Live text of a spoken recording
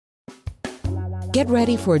Get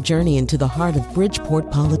ready for a journey into the heart of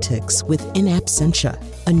Bridgeport politics with In Absentia,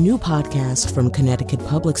 a new podcast from Connecticut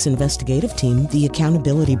Public's investigative team, The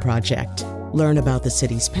Accountability Project. Learn about the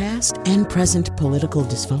city's past and present political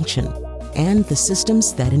dysfunction and the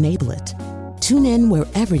systems that enable it. Tune in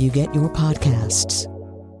wherever you get your podcasts.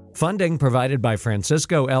 Funding provided by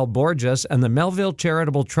Francisco L. Borges and the Melville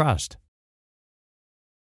Charitable Trust.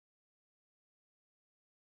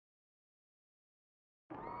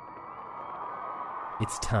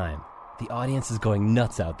 It's time. The audience is going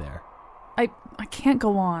nuts out there. I can't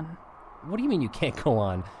go on. What do you mean you can't go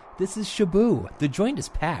on? This is Shaboo. The joint is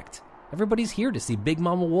packed. Everybody's here to see Big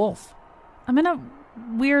Mama Wolf. I'm in a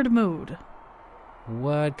weird mood.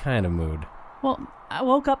 What kind of mood? Well, I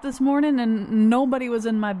woke up this morning and nobody was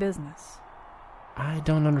in my business. I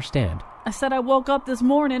don't understand. I said I woke up this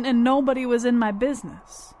morning and nobody was in my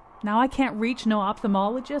business. Now I can't reach no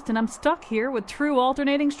ophthalmologist and I'm stuck here with true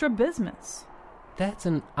alternating strabismus. That's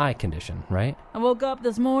an eye condition, right? I woke up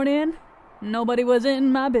this morning, nobody was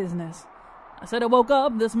in my business. I said I woke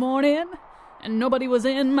up this morning, and nobody was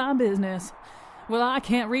in my business. Well, I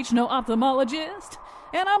can't reach no ophthalmologist,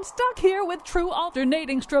 and I'm stuck here with true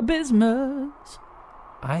alternating strabismus.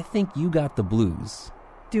 I think you got the blues.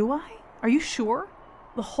 Do I? Are you sure?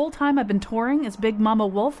 The whole time I've been touring as Big Mama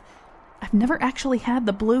Wolf, I've never actually had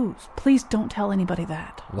the blues. Please don't tell anybody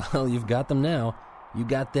that. Well, you've got them now. You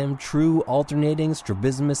got them true alternating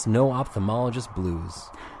strabismus no ophthalmologist blues.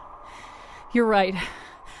 You're right.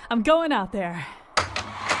 I'm going out there.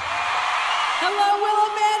 Hello,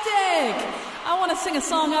 Willimantic! I want to sing a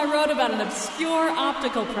song I wrote about an obscure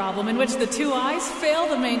optical problem in which the two eyes fail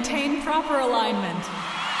to maintain proper alignment.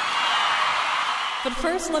 But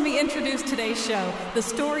first, let me introduce today's show, the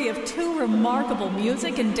story of two remarkable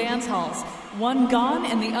music and dance halls, one gone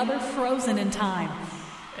and the other frozen in time.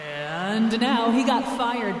 And now he got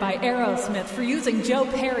fired by Aerosmith for using Joe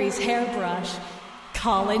Perry's hairbrush.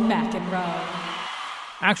 Colin McEnroe.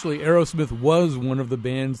 Actually, Aerosmith was one of the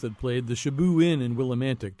bands that played the Shaboo Inn in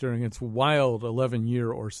Willimantic during its wild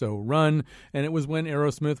 11-year or so run, and it was when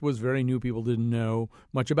Aerosmith was very new. People didn't know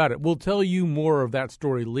much about it. We'll tell you more of that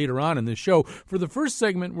story later on in this show. For the first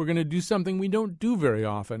segment, we're going to do something we don't do very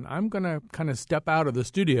often. I'm going to kind of step out of the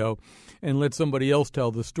studio and let somebody else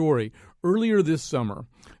tell the story. Earlier this summer,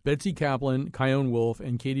 Betsy Kaplan, Kyone Wolfe,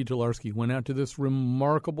 and Katie Tolarski went out to this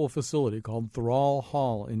remarkable facility called Thrall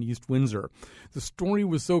Hall in East Windsor. The story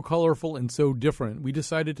was so colorful and so different, we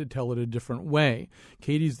decided to tell it a different way.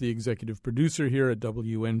 Katie's the executive producer here at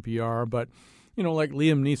WNPR, but you know, like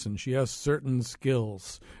Liam Neeson, she has certain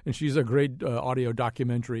skills, and she's a great audio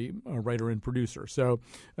documentary writer and producer. So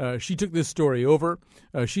she took this story over.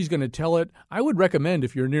 She's going to tell it. I would recommend,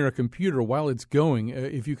 if you're near a computer while it's going,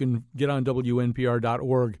 if you can get on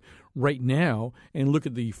WNPR.org right now and look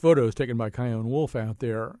at the photos taken by Kyone Wolfe out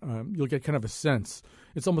there, you'll get kind of a sense.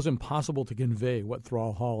 It's almost impossible to convey what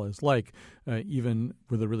Thrall Hall is like, even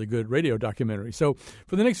with a really good radio documentary. So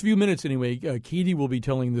for the next few minutes anyway, Katie will be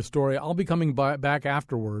telling the story. I'll be coming back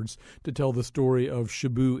afterwards to tell the story of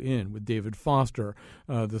Shaboo Inn with David Foster,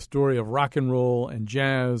 the story of rock and roll and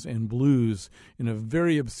jazz and blues in a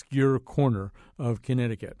very obscure corner of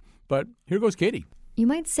Connecticut. But here goes Katie. You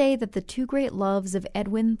might say that the two great loves of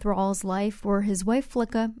Edwin Thrall's life were his wife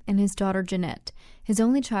Flicka and his daughter Jeanette, his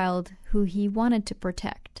only child who he wanted to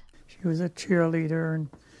protect. She was a cheerleader and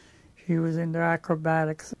she was into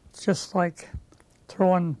acrobatics. It's just like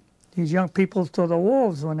throwing these young people to the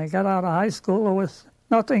wolves. When they got out of high school, there was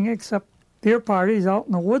nothing except beer parties out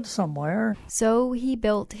in the woods somewhere. So he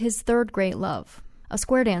built his third great love, a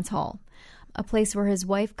square dance hall, a place where his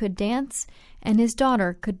wife could dance and his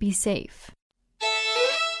daughter could be safe.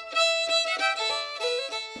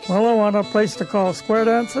 Well, I wanted a place to call square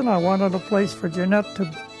dancing. I wanted a place for Jeanette to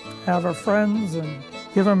have her friends and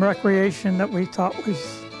give them recreation that we thought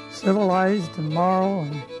was civilized and moral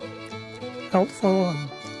and helpful and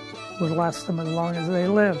would last them as long as they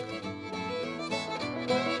lived.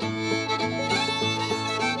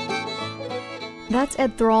 That's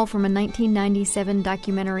Ed Thrall from a 1997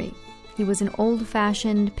 documentary. He was an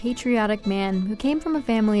old-fashioned, patriotic man who came from a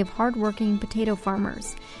family of hard-working potato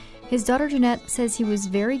farmers. His daughter Jeanette says he was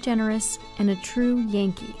very generous and a true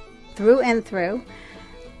Yankee. Through and through,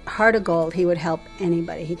 heart of gold, he would help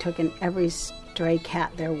anybody. He took in every stray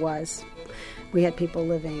cat there was. We had people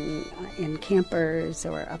living in campers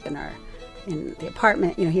or up in the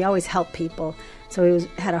apartment. You know, he always helped people. So he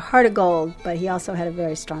had a heart of gold, but he also had a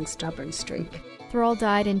very strong, stubborn streak. Thrall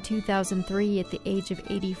died in 2003 at the age of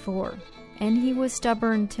 84, and he was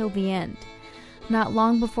stubborn till the end. Not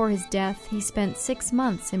long before his death, he spent 6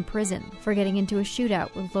 months in prison for getting into a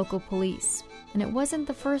shootout with local police. and it wasn't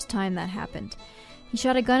the first time that happened. He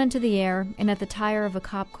shot a gun into the air and at the tire of a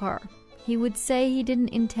cop car. He would say he didn't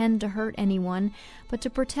intend to hurt anyone, but to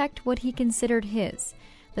protect what he considered his,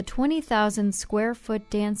 the 20,000 square foot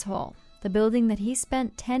dance hall, the building that he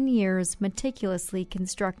spent 10 years meticulously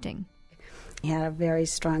constructing. He had a very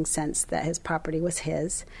strong sense that his property was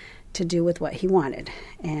his to do with what he wanted.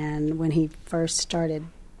 And when he first got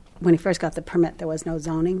the permit, there was no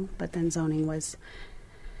zoning, but then zoning was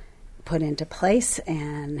put into place,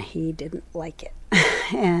 and he didn't like it.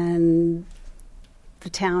 And the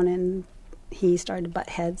town and he started to butt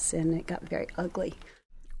heads, and it got very ugly.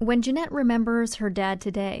 When Jeanette remembers her dad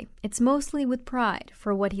today, it's mostly with pride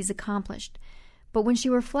for what he's accomplished. But when she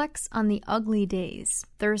reflects on the ugly days,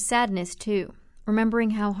 there's sadness too,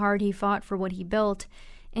 remembering how hard he fought for what he built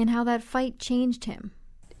and how that fight changed him.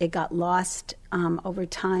 It got lost over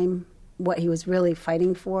time, what he was really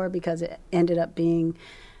fighting for, because it ended up being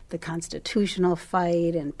the constitutional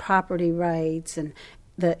fight and property rights, and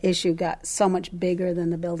the issue got so much bigger than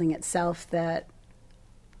the building itself that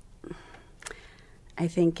I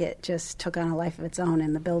think it just took on a life of its own,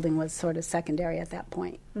 and the building was sort of secondary at that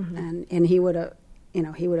point. Mm-hmm. And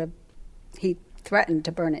he threatened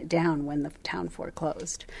to burn it down when the town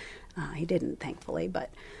foreclosed. He didn't, thankfully, but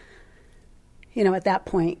at that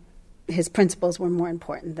point, his principles were more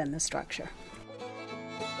important than the structure.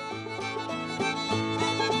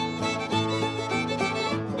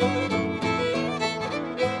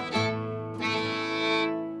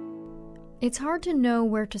 It's hard to know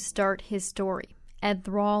where to start his story. Ed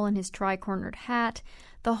Thrall and his tri-cornered hat,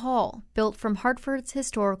 the hall built from Hartford's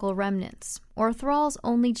historical remnants, or Thrall's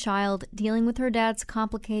only child dealing with her dad's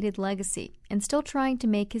complicated legacy and still trying to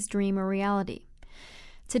make his dream a reality.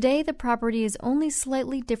 Today, the property is only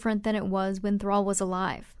slightly different than it was when Thrall was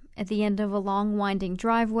alive, at the end of a long winding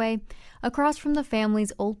driveway, across from the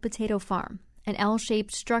family's old potato farm, an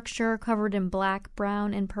L-shaped structure covered in black,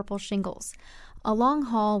 brown, and purple shingles. A long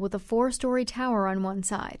hall with a 4-story tower on one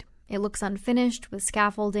side. It looks unfinished with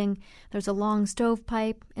scaffolding. There's a long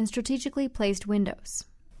stovepipe and strategically placed windows.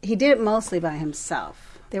 He did it mostly by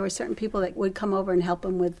himself. There were certain people that would come over and help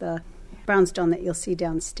him with the brownstone that you'll see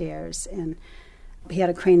downstairs. And he had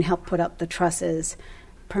a crane help put up the trusses.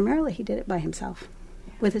 Primarily, he did it by himself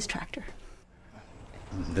with his tractor.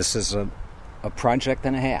 This is a project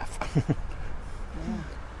and a half. Yeah.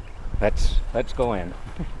 Let's go in.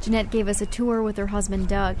 Jeanette gave us a tour with her husband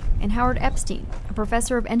Doug and Howard Epstein, a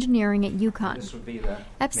professor of engineering at UConn.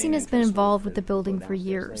 Epstein has been involved with the building for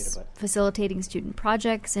years, facilitating student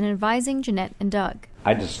projects and advising Jeanette and Doug.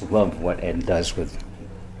 I just love what Ed does with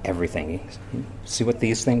everything. See what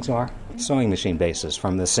these things are? Sewing machine bases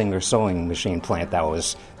from the Singer sewing machine plant that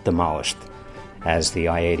was demolished as the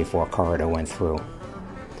I-84 corridor went through.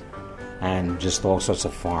 And just all sorts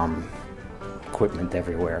of farm equipment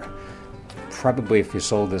everywhere. Probably if you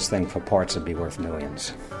sold this thing for parts, it'd be worth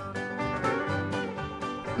millions.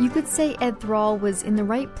 You could say Ed Thrall was in the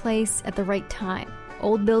right place at the right time.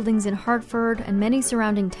 Old buildings in Hartford and many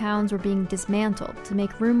surrounding towns were being dismantled to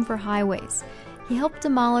make room for highways. He helped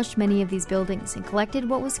demolish many of these buildings and collected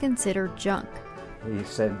what was considered junk. He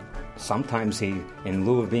said sometimes he, in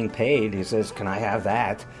lieu of being paid, he says, "Can I have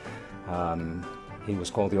that?" He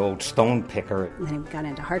was called the old stone picker. And then he got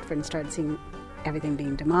into Hartford and started seeing everything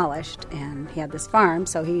being demolished, and he had this farm,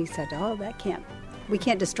 so he said, we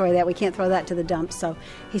can't destroy that, we can't throw that to the dump. So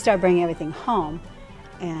he started bringing everything home,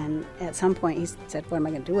 and at some point he said, what am I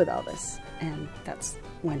going to do with all this? And that's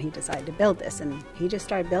when he decided to build this, and he just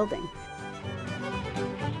started building.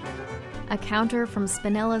 A counter from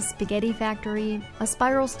Spinella's Spaghetti Factory, a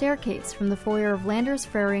spiral staircase from the foyer of Landers,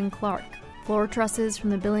 Frary & Clark, floor trusses from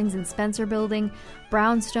the Billings and Spencer building,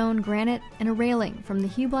 brownstone, granite, and a railing from the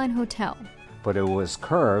Hubline Hotel. But it was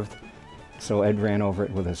curved, so Ed ran over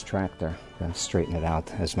it with his tractor and straightened it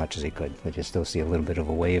out as much as he could. But you still see a little bit of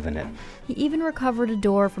a wave in it. He even recovered a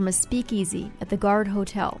door from a speakeasy at the Guard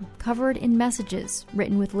Hotel, covered in messages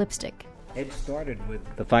written with lipstick. Ed started with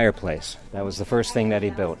the fireplace. That was the first thing that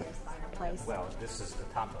he built. Well, this is the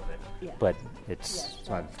top of it, yeah. But it's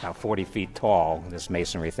about 40 feet tall, this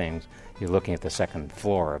masonry thing. You're looking at the second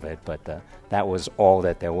floor of it, but that was all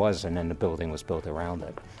that there was, and then the building was built around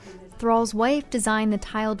it. Thrall's wife designed the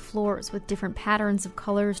tiled floors with different patterns of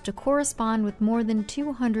colors to correspond with more than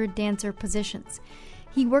 200 dancer positions.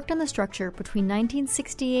 He worked on the structure between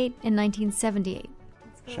 1968 and 1978.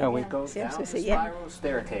 Shall we go down the spiral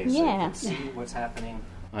staircase and see what's happening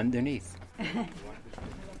underneath?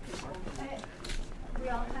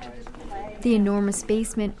 The enormous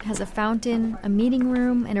basement has a fountain, a meeting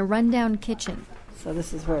room, and a rundown kitchen. So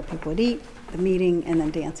this is where people would eat, the meeting, and then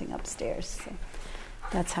dancing upstairs. So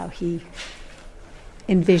that's how he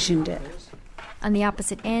envisioned it. On the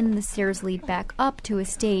opposite end, the stairs lead back up to a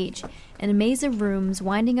stage and a maze of rooms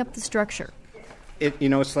winding up the structure.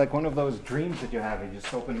 It's like one of those dreams that you have. You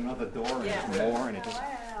just open another door and there's more, and it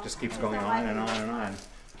just keeps going on and on and on.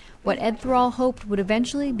 What Ed Thrall hoped would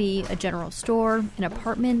eventually be a general store, an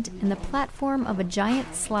apartment, and the platform of a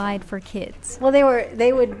giant slide for kids. Well,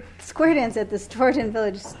 they would square dance at the Storeton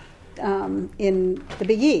Village in the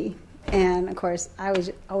Big E. And, of course, I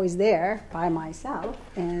was always there by myself,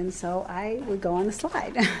 and so I would go on the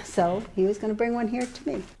slide. So he was going to bring one here to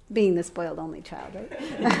me, being the spoiled only child,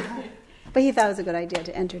 right? But he thought it was a good idea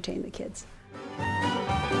to entertain the kids.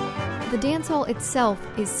 The dance hall itself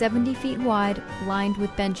is 70 feet wide, lined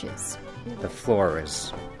with benches. The floor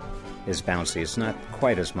is bouncy. It's not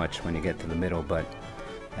quite as much when you get to the middle, but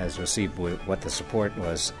as you'll see what the support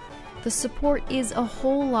was. The support is a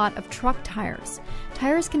whole lot of truck tires.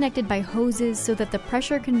 Tires connected by hoses so that the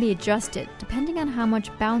pressure can be adjusted depending on how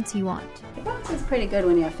much bounce you want. The bounce is pretty good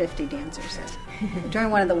when you have 50 dancers. During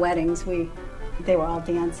one of the weddings, they were all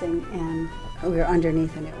dancing, and we were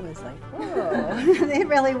underneath, and it was like, whoa, it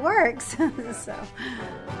really works. So.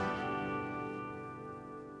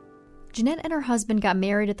 Jeanette and her husband got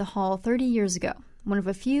married at the hall 30 years ago, one of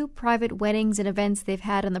a few private weddings and events they've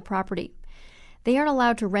had on the property. They aren't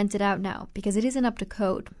allowed to rent it out now because it isn't up to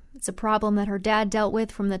code. It's a problem that her dad dealt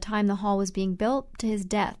with from the time the hall was being built to his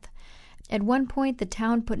death. At one point, the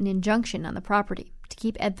town put an injunction on the property to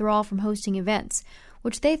keep Ed Thrall from hosting events,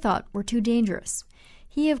 which they thought were too dangerous.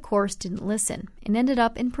 He, of course, didn't listen and ended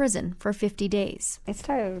up in prison for 50 days. It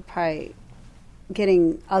started probably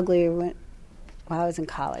getting uglier while I was in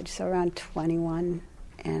college, so around 21,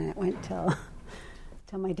 and it went till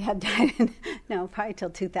my dad died. No, probably till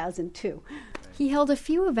 2002. He held a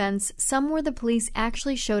few events, some where the police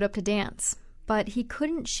actually showed up to dance, but he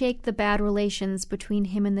couldn't shake the bad relations between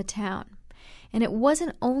him and the town. And it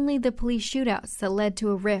wasn't only the police shootouts that led to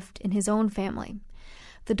a rift in his own family.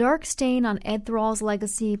 The dark stain on Ed Thrall's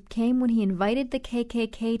legacy came when he invited the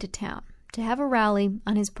KKK to town to have a rally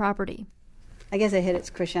on his property. I guess it hit its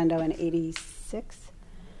crescendo in '86.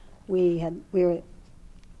 We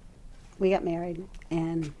got married,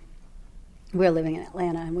 and we were living in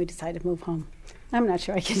Atlanta, and we decided to move home. I'm not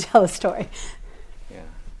sure I can tell the story. Yeah,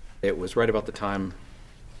 it was right about the time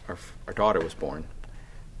our daughter was born,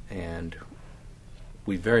 and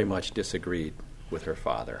we very much disagreed with her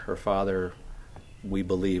father. Her father, we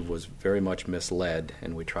believe, was very much misled,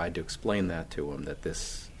 and we tried to explain that to him, that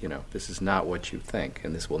this is not what you think,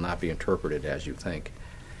 and this will not be interpreted as you think.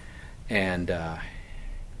 And it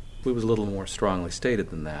was a little more strongly stated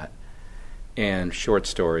than that. And short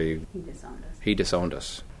story, he disowned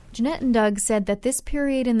us. Jeanette and Doug said that this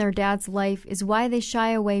period in their dad's life is why they shy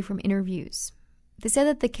away from interviews. They said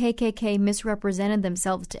that the KKK misrepresented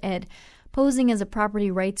themselves to Ed, posing as a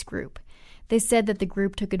property rights group. They said that the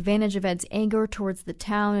group took advantage of Ed's anger towards the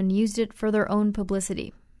town and used it for their own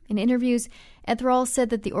publicity. In interviews, Ed Thrall said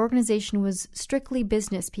that the organization was strictly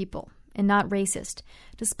business people and not racist,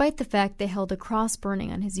 despite the fact they held a cross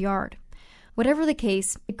burning on his yard. Whatever the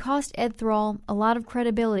case, it cost Ed Thrall a lot of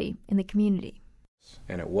credibility in the community.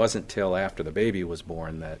 And it wasn't till after the baby was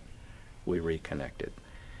born that we reconnected.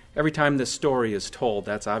 Every time this story is told,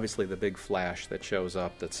 that's obviously the big flash that shows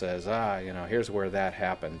up that says, here's where that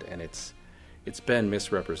happened, and it's been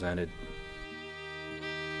misrepresented.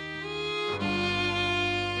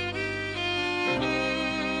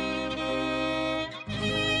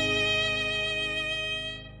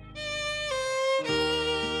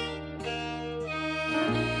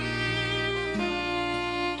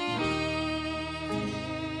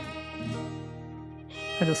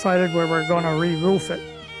 I decided we were going to re-roof it,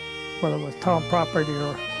 whether it was town property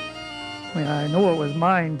or, I knew it was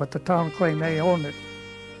mine, but the town claimed they owned it.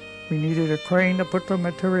 We needed a crane to put the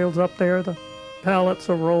materials up there, the pallets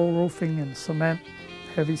of roll roofing and cement,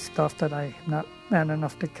 heavy stuff that I'm not man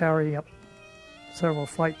enough to carry up several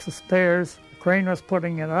flights of stairs. The crane was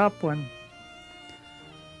putting it up when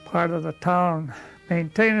part of the town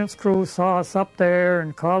maintenance crew saw us up there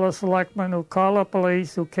and called the selectmen, who called the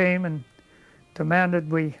police, who came and demanded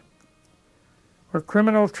we were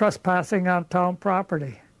criminal trespassing on town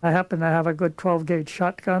property. I happened to have a good 12-gauge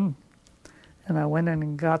shotgun, and I went in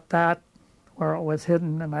and got that where it was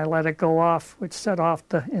hidden, and I let it go off, which set off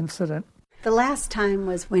the incident. The last time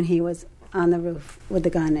was when he was on the roof with the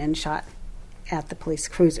gun and shot at the police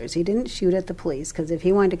cruisers. He didn't shoot at the police, because if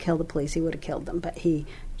he wanted to kill the police, he would have killed them, but he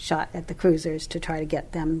shot at the cruisers to try to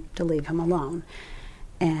get them to leave him alone.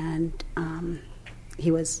 And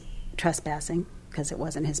he was trespassing because it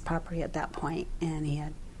wasn't his property at that point, and he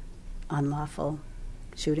had unlawful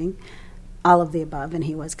shooting, all of the above, and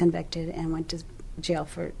he was convicted and went to jail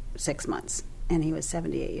for 6 months, and he was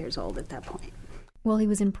 78 years old at that point. While he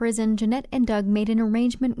was in prison, Jeanette and Doug made an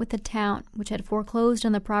arrangement with the town, which had foreclosed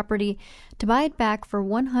on the property, to buy it back for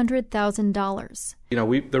 $100,000. You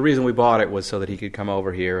know, the reason we bought it was so that he could come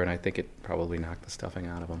over here, and I think it probably knocked the stuffing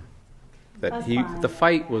out of him. The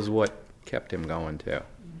fight was what kept him going too.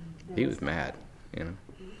 He was mad, you know.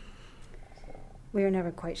 We were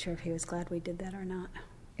never quite sure if he was glad we did that or not.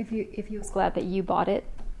 If he was glad that you bought it?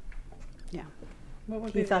 Yeah.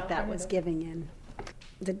 He thought that was giving in.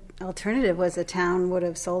 The alternative was the town would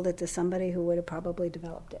have sold it to somebody who would have probably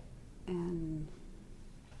developed it.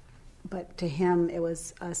 But to him, it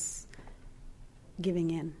was us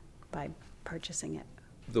giving in by purchasing it.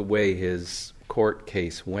 The way his court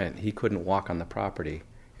case went, he couldn't walk on the property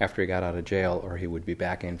after he got out of jail, or he would be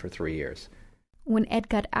back in for 3 years. When Ed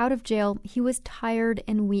got out of jail, he was tired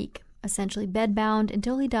and weak, essentially bedbound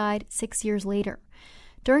until he died 6 years later.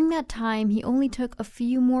 During that time, he only took a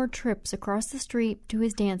few more trips across the street to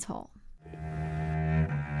his dance hall.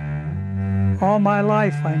 All my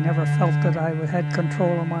life, I never felt that I had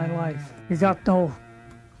control of my life. You got no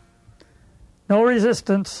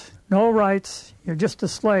resistance, no rights. You're just a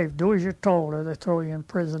slave. Do as you're told, or they throw you in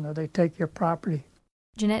prison, or they take your property.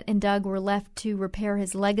 Jeanette and Doug were left to repair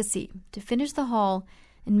his legacy, to finish the hall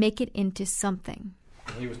and make it into something.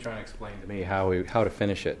 He was trying to explain to me how to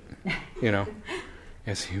finish it, you know.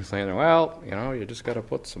 As he was saying, well, you know, you just got to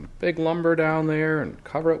put some big lumber down there and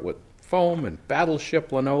cover it with foam and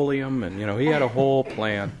battleship linoleum, and, you know, he had a whole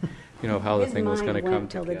plan, you know, how the thing was going to come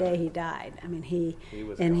together. Till the day he died. I mean, he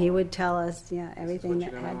would tell us, everything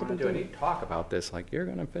that had to be done. And he'd talk about this, like, you're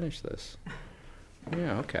going to finish this.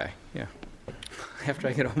 Yeah, okay, yeah. After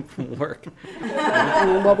I get home from work. I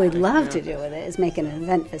mean, what we'd love to do with it is make an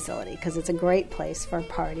event facility, because it's a great place for a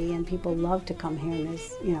party, and people love to come here, and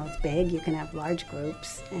there's, you know, it's big, you can have large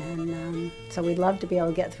groups, and so we'd love to be able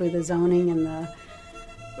to get through the zoning and the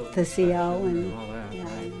CO and all that,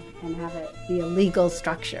 right. And have it be a legal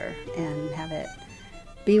structure and have it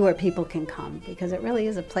be where people can come, because it really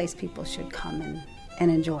is a place people should come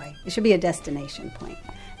and enjoy. It should be a destination point,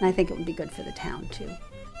 and I think it would be good for the town too.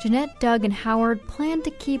 Jeanette, Doug, and Howard plan to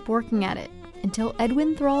keep working at it until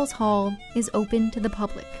Edwin Thrall's Hall is open to the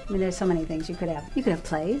public. I mean, there's so many things you could have. You could have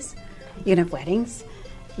plays, you can have weddings,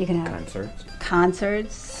 you can have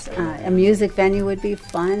concerts. A music venue would be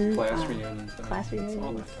fun. Class reunions.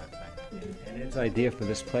 All that. And his idea for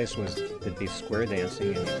this place was to be square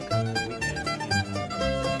dancing.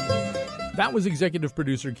 That was executive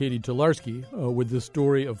producer Katie Tolarski with the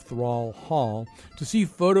story of Thrall Hall. To see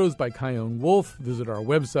photos by Kyone Wolf, visit our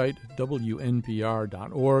website,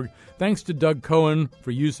 wnpr.org. Thanks to Doug Cohen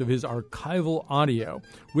for use of his archival audio.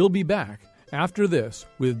 We'll be back after this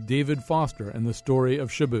with David Foster and the story of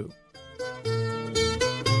Shaboo.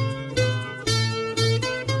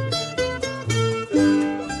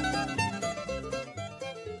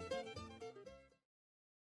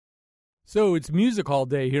 So it's music hall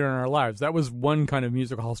day here in our lives. That was one kind of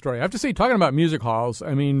music hall story. I have to say, talking about music halls,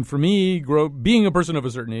 I mean, for me, being a person of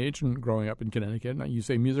a certain age and growing up in Connecticut, you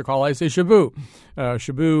say music hall, I say Shaboo.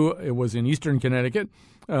 Shaboo, it was in eastern Connecticut.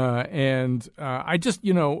 And I just,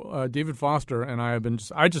 David Foster and I have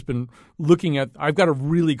been looking at, I've got a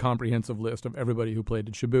really comprehensive list of everybody who played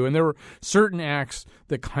at Shaboo. And there were certain acts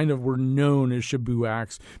that kind of were known as Shaboo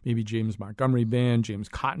acts, maybe James Montgomery Band, James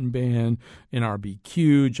Cotton Band,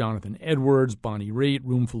 NRBQ, Jonathan Edwards, Bonnie Raitt,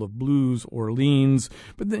 Roomful of Blues, Orleans.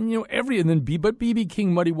 But then, but B.B.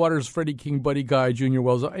 King, Muddy Waters, Freddie King, Buddy Guy, Junior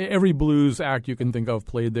Wells, every blues act you can think of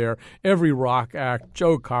played there. Every rock act,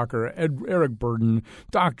 Joe Cocker, Eric Burden,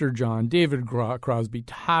 Dr. John, David Crosby,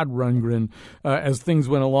 Todd Rundgren. As things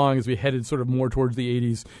went along, as we headed sort of more towards the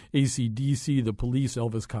 80s, AC/DC, The Police,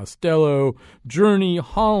 Elvis Costello, Journey,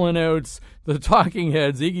 Hall & Oates, The Talking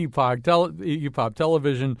Heads, Iggy Pop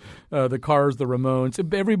Television, The Cars, The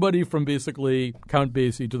Ramones. Everybody from basically Count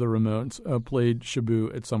Basie to The Ramones played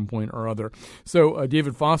Shaboo at some point or other. So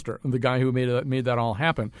David Foster, the guy who made that all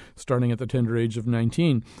happen, starting at the tender age of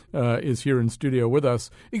 19, is here in studio with us.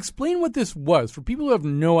 Explain what this was for people who have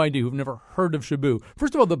no idea, who've never heard of Shaboo.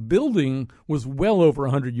 First of all, the building was well over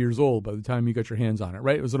 100 years old by the time you got your hands on it,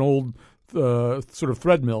 right? It was an old sort of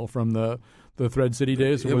thread mill from the Thread City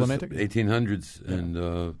days of Willimantic? It was 1800s,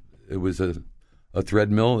 and it was a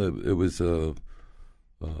thread mill. It was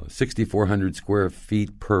 6,400 square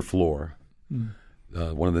feet per floor.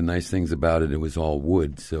 One of the nice things about it was all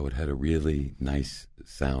wood, so it had a really nice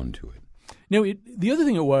sound to it. Now, the other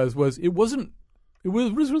thing it was it wasn't It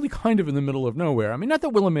was really kind of in the middle of nowhere. I mean, not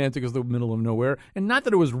that Willimantic is the middle of nowhere, and not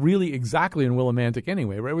that it was really exactly in Willimantic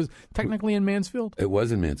anyway, right? It was technically in Mansfield. It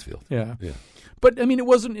was in Mansfield. Yeah. Yeah. But, I mean, it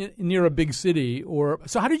wasn't near a big city.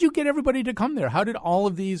 So how did you get everybody to come there? How did all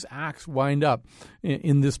of these acts wind up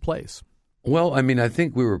in this place? Well, I mean, I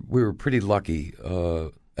think we were pretty lucky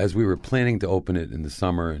as we were planning to open it in the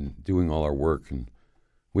summer and doing all our work. And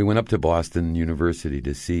we went up to Boston University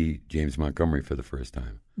to see James Montgomery for the first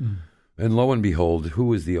time. Mm. And lo and behold, who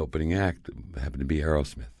was the opening act? It happened to be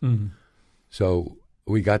Aerosmith. Mm-hmm. So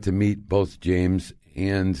we got to meet both James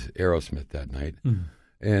and Aerosmith that night. Mm-hmm.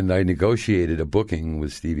 And I negotiated a booking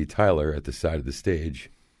with Stevie Tyler at the side of the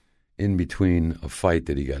stage in between a fight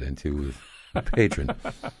that he got into with a patron.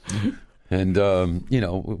 And,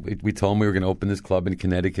 we told him we were going to open this club in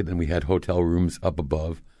Connecticut, and we had hotel rooms up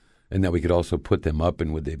above, and that we could also put them up,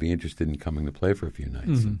 and would they be interested in coming to play for a few nights?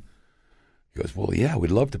 Mm-hmm. And he goes, well, yeah,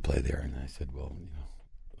 we'd love to play there. And I said, well,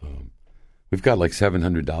 we've got like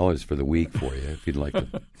 $700 for the week for you if you'd like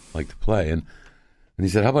to play. And he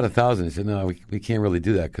said, how about $1,000? He said, no, we can't really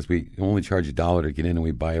do that because we only charge $1 to get in, and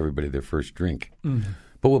we buy everybody their first drink. Mm-hmm.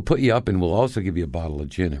 But we'll put you up, and we'll also give you a bottle of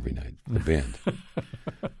gin every night, the band.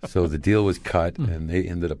 So the deal was cut, and they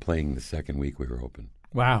ended up playing the second week we were open.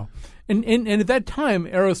 Wow. And at that time,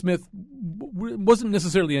 Aerosmith wasn't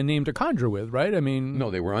necessarily a name to conjure with, right? I mean...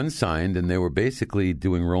 No, they were unsigned, and they were basically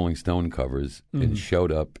doing Rolling Stone covers and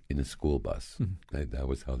showed up in a school bus. Mm-hmm. That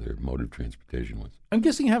was how their mode of transportation was. I'm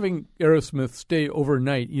guessing having Aerosmith stay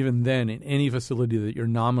overnight, even then, in any facility that you're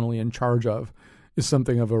nominally in charge of, is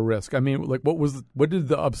something of a risk. I mean, like, what did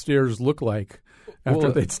the upstairs look like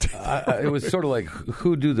after they'd stayed? It was sort of like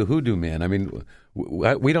hoodoo man. I mean,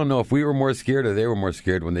 we don't know if we were more scared or they were more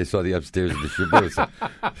scared when they saw the upstairs of the Shaboo.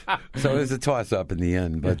 So it was a toss up in the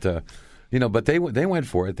end. But but they went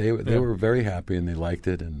for it. They were very happy and they liked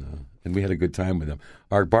it, and we had a good time with them.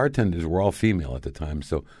 Our bartenders were all female at the time,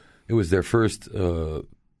 so it was their first. How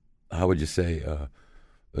would you say?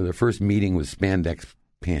 Their first meeting with spandex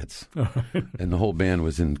pants, and the whole band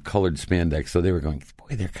was in colored spandex. So they were going,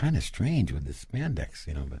 boy, they're kind of strange with the spandex,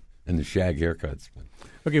 and the shag haircuts.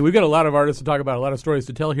 Okay, we've got a lot of artists to talk about, a lot of stories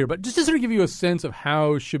to tell here, but just to sort of give you a sense of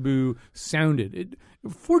how Shaboo sounded.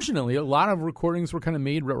 Fortunately, a lot of recordings were kind of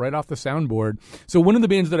made right off the soundboard. So one of the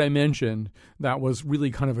bands that I mentioned that was really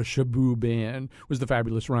kind of a Shaboo band was the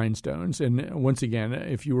Fabulous Rhinestones. And once again,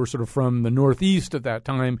 if you were sort of from the Northeast at that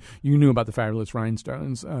time, you knew about the Fabulous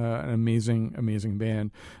Rhinestones, an amazing, amazing band.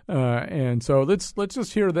 And so let's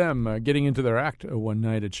just hear them getting into their act one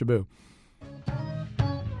night at Shaboo.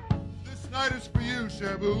 Night is for you,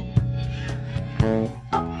 Shaboo.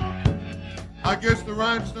 I guess the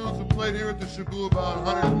Rhinestones have played here at the Shaboo about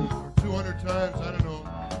 100 or 200 times, I don't know,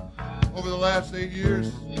 over the last 8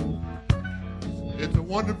 years. It's a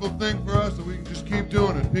wonderful thing for us that we can just keep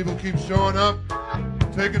doing it. People keep showing up,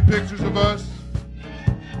 taking pictures of us.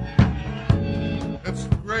 It's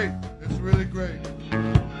great. It's really great.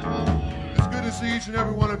 It's good to see each and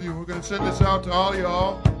every one of you. We're going to send this out to all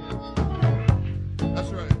y'all.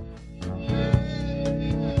 That's right.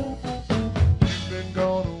 You've been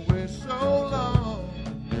gone away so long.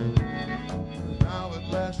 Now at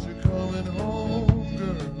last you're coming home,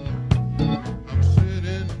 girl. I'm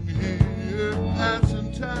sitting here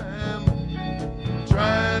passing time,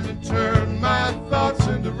 trying to turn my thoughts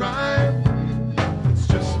into rhyme. It's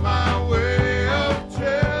just my way of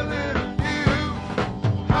telling you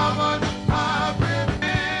how much I've been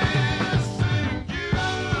missing you.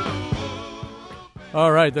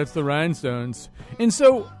 All right, that's the Rhinestones. And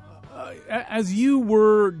so, as you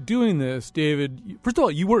were doing this, David, first of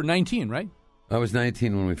all, you were 19, right? I was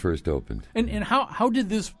 19 when we first opened. And how did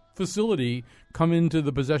this facility come into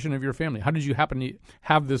the possession of your family? How did you happen to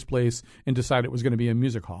have this place and decide it was going to be a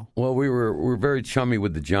music hall? Well, we were very chummy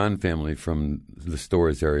with the John family from the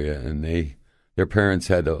Storrs area, and their parents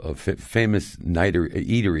had a famous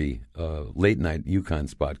eatery, late night Yukon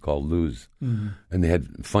spot called Lou's, and they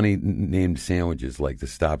had funny named sandwiches like the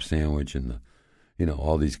Stop Sandwich and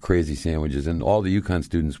all these crazy sandwiches, and all the Yukon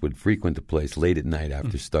students would frequent the place late at night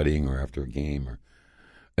after studying or after a game,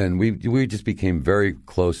 and we just became very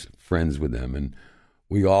close friends with them, and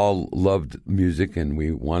we all loved music, and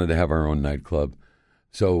we wanted to have our own nightclub.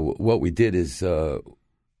 So what we did is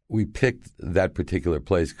we picked that particular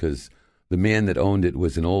place because the man that owned it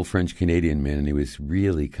was an old French-Canadian man, and he was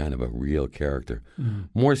really kind of a real character.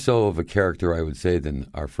 More so of a character, I would say, than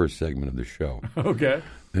our first segment of the show. Okay.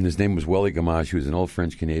 And his name was Welly Gamache. He was an old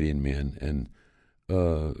French-Canadian man, and,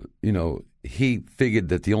 he figured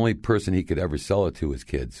that the only person he could ever sell it to was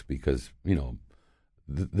kids because,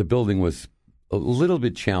 the building was a little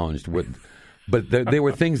bit challenged But there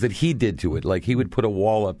were things that he did to it, like he would put a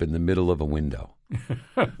wall up in the middle of a window,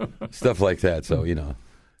 stuff like that. So it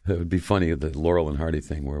would be funny, the Laurel and Hardy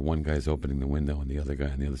thing, where one guy's opening the window and the other guy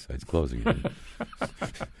on the other side's closing it.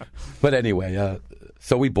 But anyway,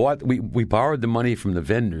 so we borrowed the money from the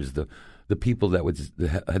vendors, the people that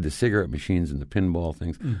had the cigarette machines and the pinball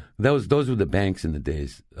things. Those were the banks in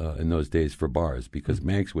those days for bars, because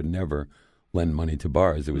banks would never lend money to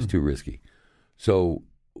bars. It was too risky. So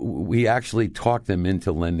we actually talked them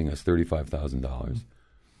into lending us $35,000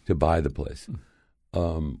 to buy the place.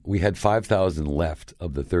 We had $5,000 left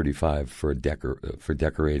of the $35,000 for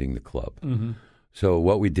decorating the club. So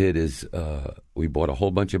what we did is we bought a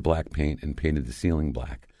whole bunch of black paint and painted the ceiling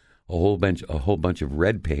black, a whole bunch of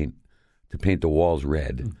red paint to paint the walls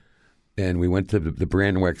red. And we went to the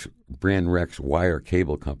Brand Rex wire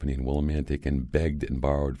cable company in Willimantic and begged and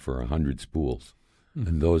borrowed for 100 spools.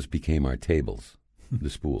 And those became our tables, the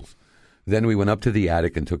spools. Then we went up to the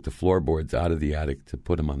attic and took the floorboards out of the attic to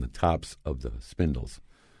put them on the tops of the spindles,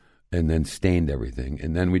 and then stained everything.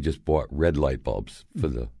 And then we just bought red light bulbs for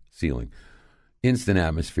the ceiling. Instant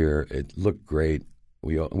atmosphere. It looked great.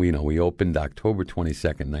 We opened October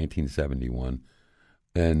 22nd, 1971,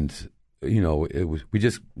 and we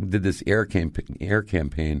just did this air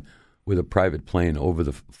campaign with a private plane over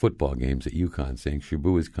the football games at UConn, saying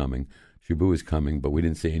Shaboo is coming, but we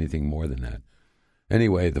didn't say anything more than that.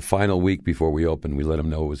 Anyway, the final week before we opened, we let them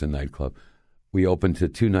know it was a nightclub. We opened to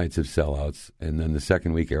 2 nights of sellouts, and then the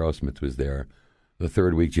second week Aerosmith was there. The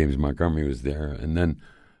third week James Montgomery was there, and then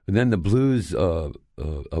the blues, a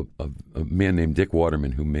man named Dick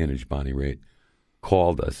Waterman, who managed Bonnie Raitt,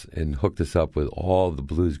 called us and hooked us up with all the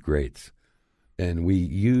blues greats. And we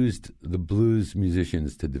used the blues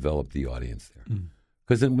musicians to develop the audience there.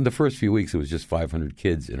 Because in the first few weeks, it was just 500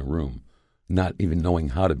 kids in a room, not even knowing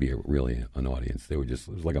how to be really an audience. It was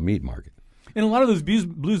like a meat market. And a lot of those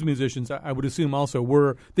blues musicians, I would assume also,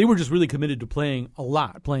 were just really committed to playing a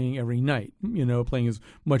lot, playing every night, playing as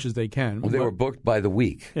much as they can. Well, they were booked by the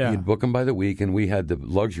week. Yeah. You'd book them by the week, and we had the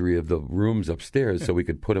luxury of the rooms upstairs so we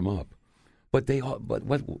could put them up. But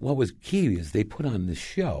what was key is they put on this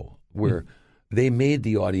show where they made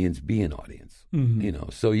the audience be an audience,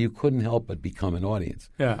 so you couldn't help but become an audience.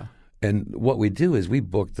 Yeah. And what we do is we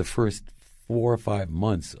booked the first 4 or 5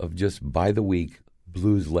 months of just by the week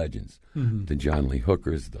blues legends, the John Lee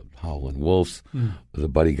Hookers, the Howlin' Wolves, the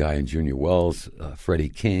Buddy Guy and Junior Wells, Freddie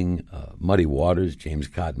King, Muddy Waters, James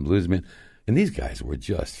Cotton Bluesman, and these guys were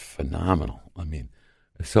just phenomenal.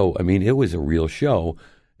 It was a real show,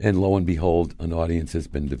 and lo and behold, an audience has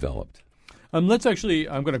been developed. I'm going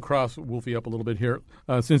to cross Wolfie up a little bit here.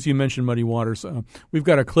 Since you mentioned Muddy Waters, we've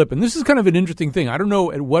got a clip, and this is kind of an interesting thing. I don't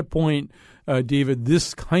know at what point, David,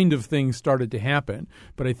 this kind of thing started to happen,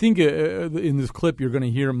 but I think in this clip you're going to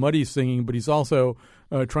hear Muddy singing, but he's also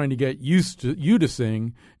trying to get you to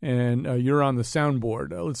sing, and you're on the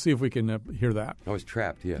soundboard. Let's see if we can hear that. I was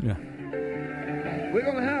trapped, yeah. We're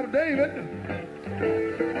going to have David.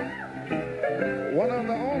 One of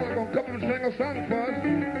the owners going to come and sing a song for us.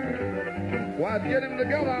 While I get him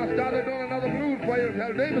together, I started doing another blues for you.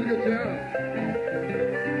 Tell David gets here.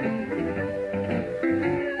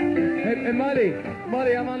 Hey, Muddy,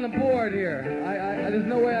 I'm on the board here. There's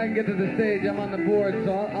no way I can get to the stage. I'm on the board,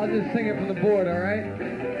 so I'll just sing it from the board, all right?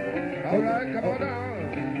 All right, come on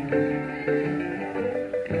down.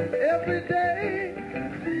 Every day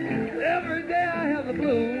I have the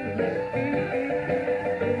blues.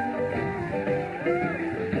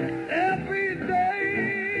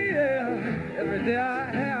 Every day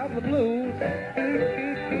I have the blues.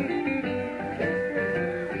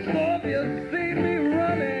 So if you see me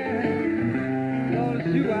running, don't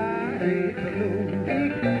you, I hate the blues.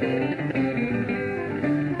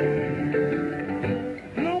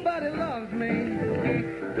 Nobody loves me.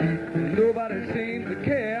 Nobody seems to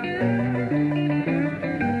care.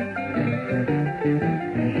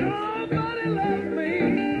 Nobody loves me.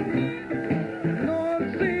 No one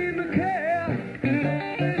seems to care.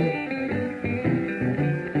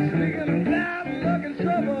 Speaking of bad luck and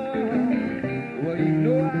trouble, well, you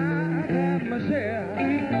know I have my share.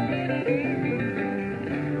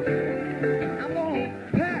 I'm gonna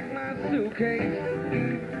pack my suitcase,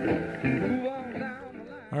 move on down the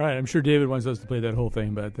line. All right, I'm sure David wants us to play that whole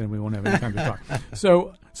thing, but then we won't have any time to talk.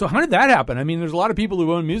 So how did that happen? I mean, there's a lot of people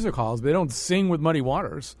who own music halls, but they don't sing with Muddy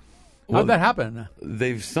Waters. How'd that happen?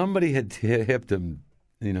 Somebody had hipped him,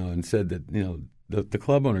 and said that, the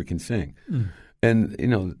club owner can sing. And,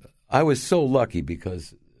 I was so lucky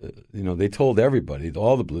because, they told everybody,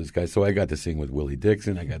 all the blues guys, so I got to sing with Willie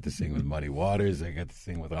Dixon, I got to sing with Muddy Waters, I got to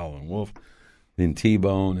sing with Howlin' Wolf and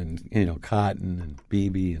T-Bone and, Cotton and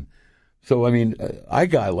BB. So, I mean, I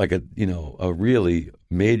got like a really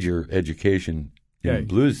major education in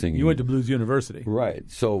blues singing. You went to Blues University. Right.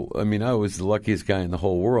 So, I mean, I was the luckiest guy in the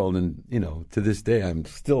whole world. And, to this day, I'm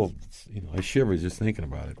still, I shiver just thinking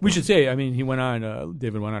about it. We should say, I mean,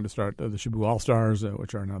 David went on to start the Shaboo All-Stars,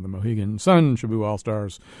 which are now the Mohegan Sun Shaboo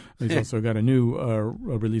All-Stars. He's also got a new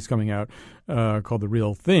release coming out called The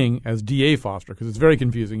Real Thing as D.A. Foster, because it's very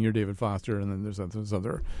confusing. You're David Foster, and then there's this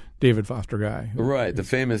other David Foster guy. Right. The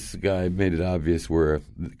famous guy made it obvious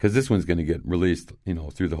because this one's going to get released,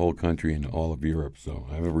 through the whole country and all of Europe. So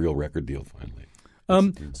I have a real record deal finally.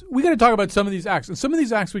 So we got to talk about some of these acts. And some of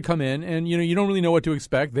these acts we come in, and you don't really know what to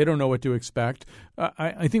expect. They don't know what to expect.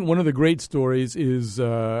 I think one of the great stories is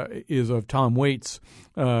of Tom Waits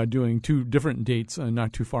doing two different dates,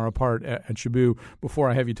 not too far apart at Shaboo. Before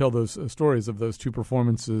I have you tell those stories of those two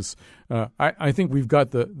performances, I think we've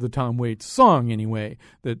got the Tom Waits song anyway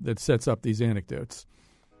that sets up these anecdotes.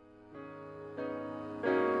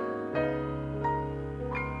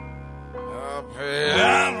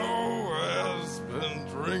 Piano has been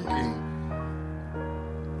drinking,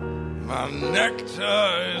 my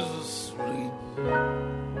necktie is asleep,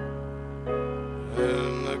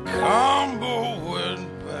 and the combo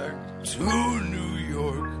went back to New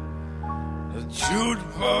York. The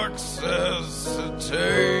jukebox says to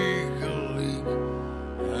take a leak,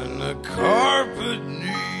 and the carpet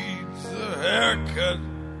needs a haircut.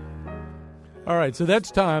 All right, so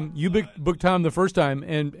that's Tom. You booked Tom the first time,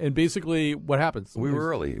 and basically what happens? We were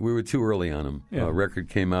early. We were too early on him. Yeah. Record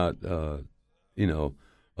came out, a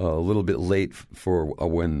little bit late for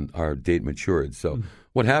when our date matured. So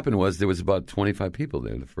what happened was there was about 25 people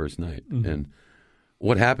there the first night. Mm-hmm. And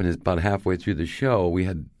what happened is about halfway through the show, we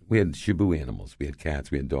had Shaboo animals. We had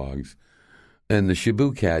cats, we had dogs. And the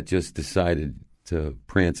Shaboo cat just decided to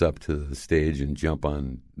prance up to the stage and jump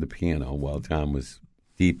on the piano while Tom was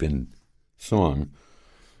deep in song,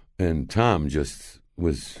 and Tom just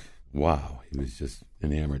was, wow, he was just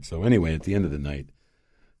enamored. So anyway, at the end of the night,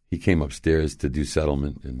 he came upstairs to do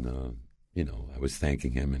settlement, and, I was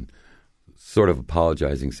thanking him and sort of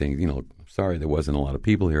apologizing, saying, sorry there wasn't a lot of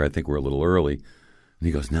people here. I think we're a little early. And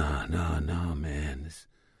he goes, no, man,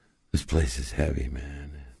 this place is heavy,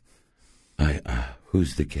 man.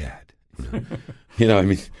 Who's the cat?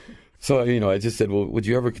 So, I just said, well, would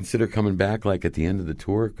you ever consider coming back, like, at the end of the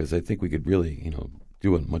tour? Because I think we could really,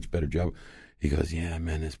 do a much better job. He goes, yeah,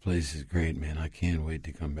 man, this place is great, man. I can't wait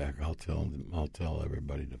to come back. I'll tell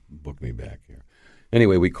everybody to book me back here.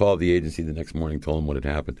 Anyway, we called the agency the next morning, told them what had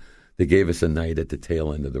happened. They gave us a night at the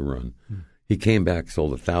tail end of the run. Mm-hmm. He came back, sold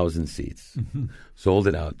 1,000 seats, sold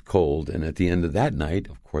it out cold. And at the end of that night,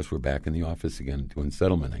 of course, we're back in the office again doing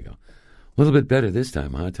settlement. I go, a little bit better this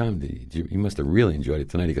time, huh, Tom? You must have really enjoyed it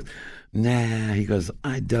tonight. He goes, nah. He goes,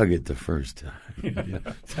 I dug it the first time.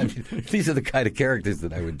 I mean, these are the kind of characters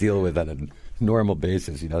that I would deal with on a normal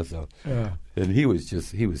basis, So, and he was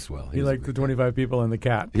swell. He liked the 25 people and the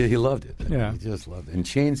cat. Yeah, he loved it. Yeah, he just loved it. And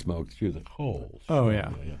chain smoked through the whole. Oh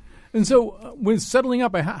yeah. And so, when settling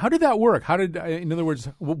up, how did that work? In other words,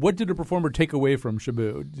 what did a performer take away from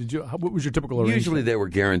Shaboo? What was your typical arrangement? Usually, there were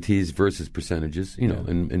guarantees versus percentages.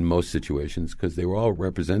 In most situations, because they were all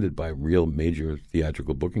represented by real major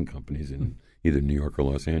theatrical booking companies in either New York or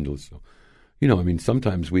Los Angeles. So,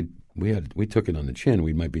 sometimes we took it on the chin.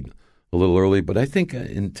 We might be a little early, but I think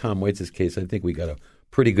in Tom Waits' case, I think we got a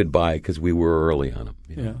pretty good buy because we were early on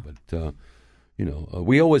him. But.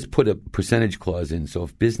 We always put a percentage clause in, so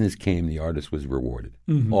if business came, the artist was rewarded.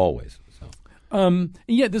 Mm-hmm. Always. So.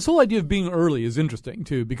 This whole idea of being early is interesting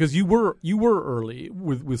too, because you were early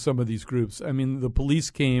with some of these groups. I mean, the Police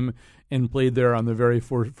came and played there on the very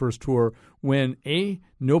first tour when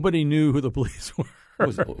nobody knew who the Police were.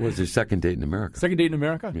 Was their second date in America? Second date in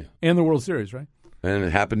America, yeah, and the World Series, right? And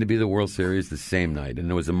it happened to be the World Series the same night, and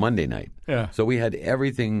it was a Monday night. Yeah. So we had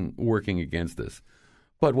everything working against us.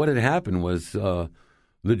 But what had happened was the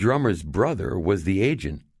drummer's brother was the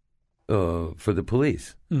agent for the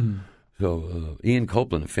Police. Mm-hmm. So Ian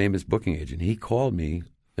Copeland, a famous booking agent, he called me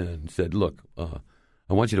and said, look,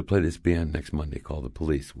 I want you to play this band next Monday called the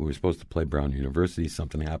Police. We were supposed to play Brown University.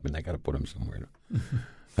 Something happened. I got to put them somewhere.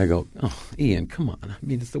 I go, Ian, come on. I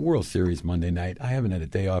mean, it's the World Series Monday night. I haven't had a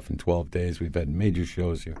day off in 12 days. We've had major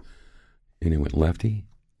shows here. And he went, Lefty,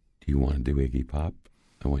 do you want to do Iggy Pop?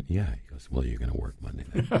 I went, yeah. He goes, well, you're going to work Monday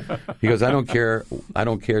night. He goes, I don't care.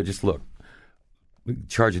 Just look.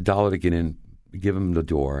 Charge $1 to get in. Give him the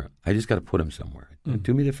door. I just got to put him somewhere.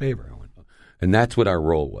 Do me the favor. I went, and that's what our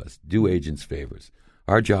role was. Do agents favors.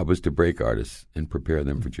 Our job was to break artists and prepare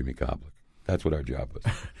them for Jimmy Koplik. That's what our job was.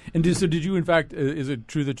 And did you, in fact, is it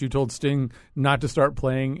true that you told Sting not to start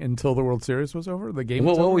playing until the World Series was over? The game.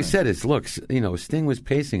 Well, what we said is, look, Sting was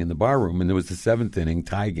pacing in the bar room, and there was the 7th inning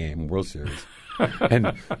tie game, World Series,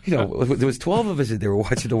 and there was 12 of us that were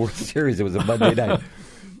watching the World Series. It was a Monday night,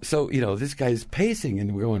 so this guy's pacing,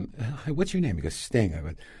 and we're going, hey, "What's your name?" He goes, "Sting." I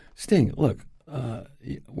went, "Sting, look,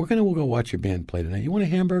 we're gonna go watch your band play tonight. You want a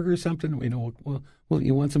hamburger or something? Well,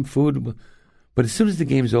 you want some food?" But as soon as the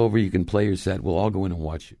game's over, you can play your set. We'll all go in and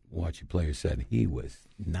watch you play your set. He was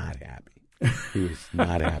not happy. He was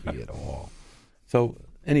not happy at all. So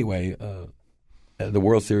anyway, the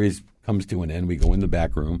World Series comes to an end. We go in the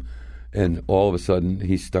back room, and all of a sudden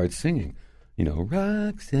he starts singing,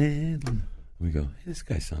 Roxanne. We go, hey, this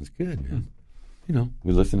guy sounds good, man.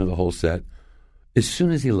 We listen to the whole set. As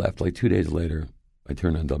soon as he left, like 2 days later, I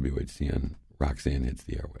turn on WHCN. Roxanne hits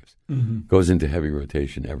the airwaves. Goes into heavy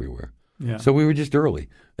rotation everywhere. Yeah. So we were just early.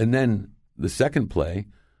 And then the second play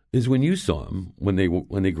is when you saw them, when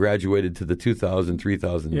they graduated to the 2,000,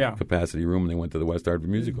 3,000 capacity room and they went to the West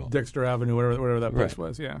Hartford Music Hall. Dexter Avenue, whatever that place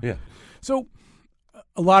was, yeah. Yeah. So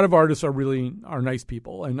a lot of artists are nice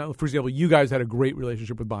people. And for example, you guys had a great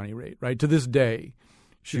relationship with Bonnie Raitt, right? To this day,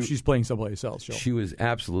 she's playing someplace else. She was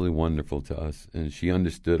absolutely wonderful to us, and she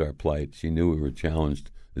understood our plight. She knew we were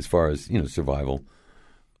challenged as far as, survival.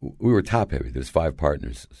 We were top heavy. There's 5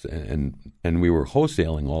 partners, and we were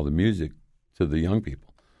wholesaling all the music to the young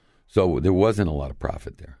people. So there wasn't a lot of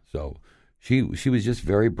profit there. So she was just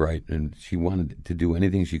very bright, and she wanted to do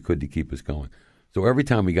anything she could to keep us going. So every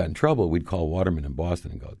time we got in trouble, we'd call Waterman in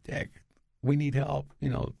Boston and go, Dick, we need help.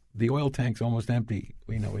 The oil tank's almost empty.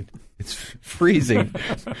 It's freezing.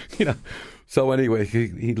 So anyway,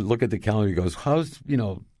 he'd look at the calendar. He goes, how's,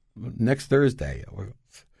 next Thursday?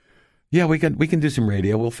 Yeah, we can do some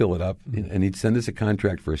radio. We'll fill it up. And he'd send us a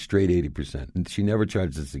contract for a straight 80%. And she never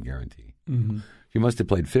charged us a guarantee. Mm-hmm. She must have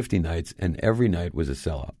played 50 nights, and every night was a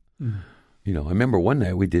sellout. Mm-hmm. I remember one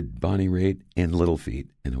night we did Bonnie Raitt and Little Feat,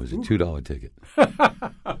 and it was a $2 ticket.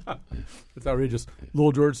 That's outrageous.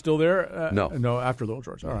 Little George still there? No, after Little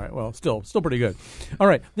George. All right. Well, still pretty good. All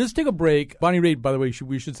right, let's take a break. Bonnie Raitt, by the way,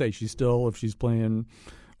 we should say she's still, if she's playing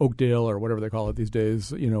Oakdale or whatever they call it these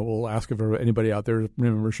days, we'll ask if anybody out there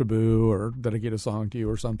remembers Shaboo or dedicate a song to you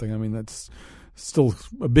or something. I mean, that's still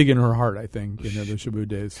big in her heart, I think, the Shaboo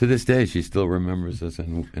days. To this day, she still remembers us,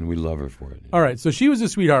 and we love her for it. All right, so she was a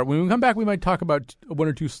sweetheart. When we come back, we might talk about one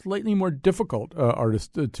or two slightly more difficult artists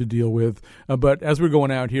to deal with. But as we're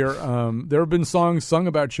going out here, there have been songs sung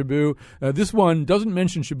about Shaboo. This one doesn't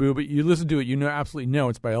mention Shaboo, but you listen to it, absolutely know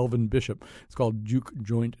it's by Elvin Bishop. It's called Juke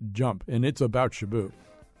Joint Jump, and it's about Shaboo.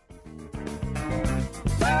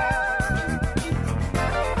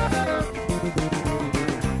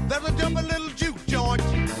 There's a jumping little juke joint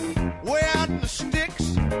way out in the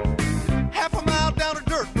sticks, half a mile down a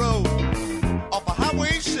dirt road off of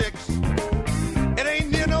Highway 6. It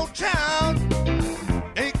ain't near no town,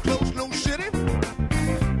 ain't close no city.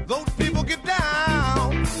 Those people get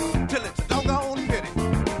down till it's a doggone pity.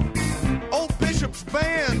 Old Bishop's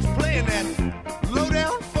band's playing that low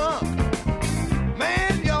down funk.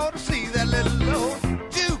 Man, you ought to see that little low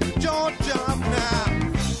juke joint jump now.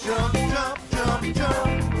 Jump, jump, jump, jump.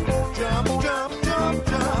 Jump, jump, jump,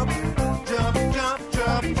 jump. Jump, jump,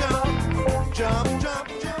 jump, jump. Jump, jump,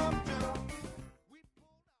 jump, jump.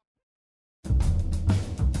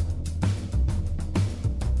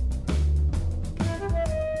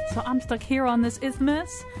 So I'm stuck here on this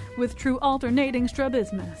isthmus with true alternating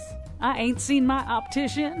strabismus. I ain't seen my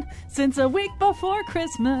optician since a week before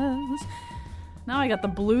Christmas. Now I got the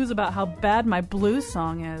blues about how bad my blues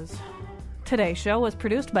song is. Today's show was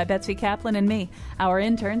produced by Betsy Kaplan and me. Our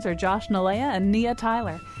interns are Josh Nalea and Nia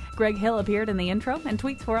Tyler. Greg Hill appeared in the intro and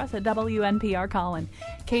tweets for us at WNPR Colin.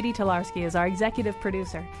 Katie Tolarski is our executive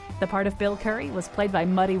producer. The part of Bill Curry was played by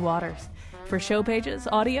Muddy Waters. For show pages,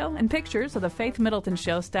 audio, and pictures of the Faith Middleton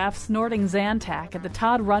Show staff snorting Zantac at the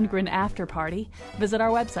Todd Rundgren after party, visit our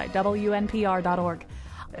website, WNPR.org.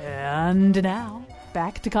 And now,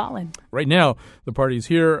 back to Colin. Right now, the party's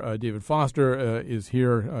here. David Foster is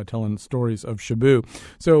here telling stories of Shaboo.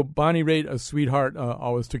 So Bonnie Raitt, a sweetheart,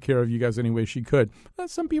 always took care of you guys any way she could.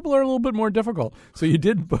 Some people are a little bit more difficult. So you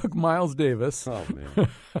did book Miles Davis. Oh, man.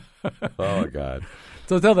 Oh, God.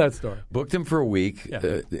 So tell that story. Booked him for a week.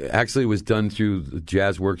 Yeah. Actually, it was done through the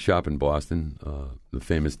Jazz Workshop in Boston. The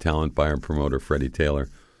famous talent buyer and promoter, Freddie Taylor,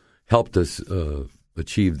 helped us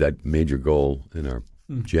achieve that major goal in our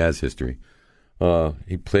jazz history.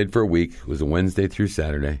 He played for a week. It was a Wednesday through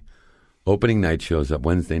Saturday. Opening night shows up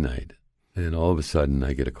Wednesday night. And all of a sudden,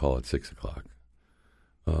 I get a call at 6 o'clock.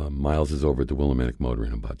 Miles is over at the Willimantic Motor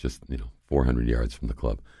Inn, about just 400 yards from the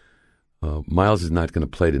club. Miles is not going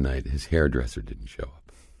to play tonight. His hairdresser didn't show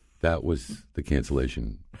up. That was the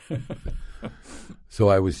cancellation. So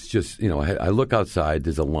I was just, I look outside.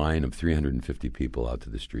 There's a line of 350 people out to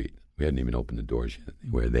the street. We hadn't even opened the doors yet.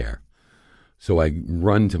 We're there. So I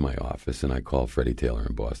run to my office and I call Freddie Taylor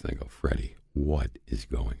in Boston. I go, Freddie, what is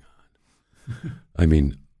going on? I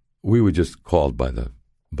mean, we were just called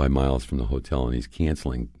by Miles from the hotel, and he's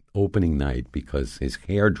canceling opening night because his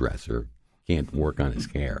hairdresser can't work on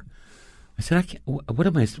his hair. I said, I can't. What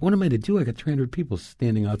am I to do? I got 300 people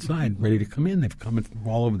standing outside ready to come in. They've come from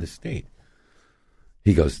all over the state.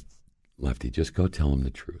 He goes, Lefty, just go tell them the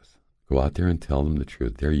truth. Go out there and tell them the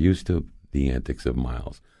truth. They're used to the antics of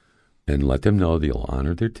Miles. And let them know that you'll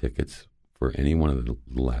honor their tickets for any one of the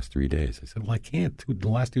last 3 days. I said, well, I can't. The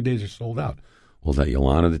last 2 days are sold out. Well, that you'll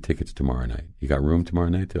honor the tickets tomorrow night. You got room tomorrow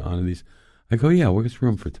night to honor these? I go, yeah, where's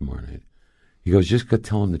room for tomorrow night? He goes, just go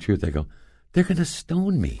tell them the truth. I go, they're going to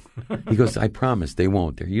stone me. He goes, I promise they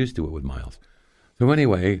won't. They're used to it with Miles. So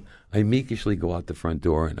anyway, I meekishly go out the front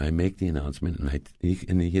door and I make the announcement.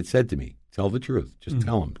 And he had said to me, tell the truth. Just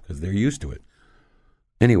tell them because they're used to it.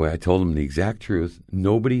 Anyway, I told them the exact truth.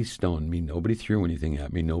 Nobody stoned me. Nobody threw anything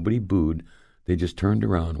at me. Nobody booed. They just turned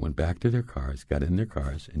around, went back to their cars, got in their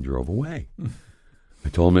cars, and drove away. I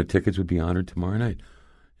told them that tickets would be honored tomorrow night.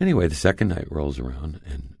 Anyway, the second night rolls around,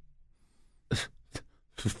 and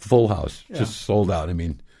full house, just sold out. I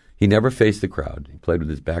mean, he never faced the crowd. He played with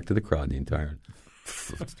his back to the crowd the entire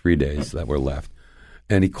 3 days that were left.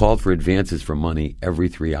 And he called for advances for money every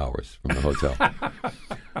 3 hours from the hotel.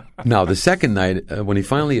 Now, the second night, when he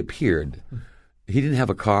finally appeared, he didn't have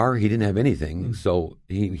a car. He didn't have anything, so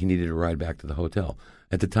he needed a ride back to the hotel.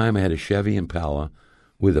 At the time, I had a Chevy Impala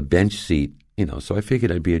with a bench seat, so I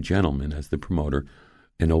figured I'd be a gentleman as the promoter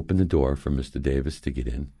and open the door for Mr. Davis to get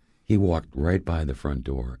in. He walked right by the front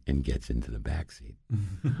door and gets into the back seat.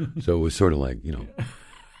 So it was sort of like,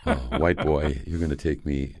 white boy, you're going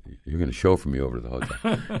to show for me over to the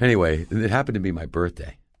hotel. Anyway, it happened to be my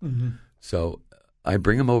birthday. So I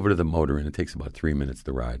bring him over to the motor, and it takes about 3 minutes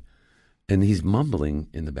to ride. And he's mumbling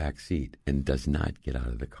in the back seat and does not get out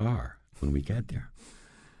of the car when we get there.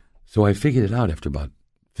 So I figured it out after about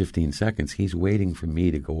 15 seconds. He's waiting for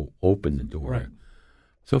me to go open the door. Right.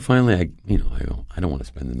 So finally, I go, I don't want to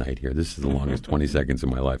spend the night here. This is the longest 20 seconds of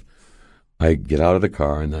my life. I get out of the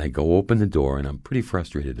car, and then I go open the door, and I'm pretty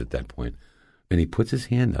frustrated at that point. And he puts his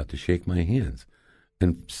hand out to shake my hands.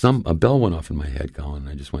 And a bell went off in my head, Colin, and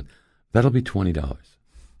I just went, that'll be $20.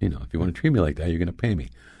 If you want to treat me like that, you're going to pay me.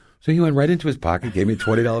 So he went right into his pocket, gave me a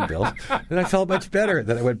 $20 bill, and I felt much better.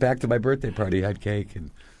 Then I went back to my birthday party, had cake.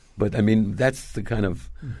 But, I mean, that's the kind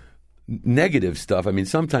of negative stuff. I mean,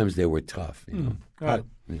 sometimes they were tough,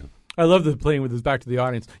 I love the playing with his back to the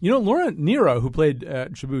audience. Laura Nero, who played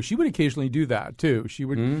Shaboo, she would occasionally do that, too. She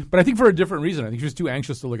would, but I think for a different reason. I think she was too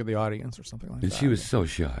anxious to look at the audience or something like that. And she was so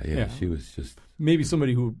shy, yeah. She was just... Maybe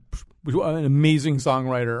somebody who was an amazing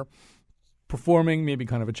songwriter. Performing maybe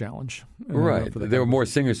kind of a challenge. Right. There were more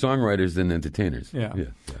singer-songwriters than entertainers. Yeah.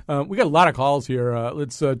 We got a lot of calls here.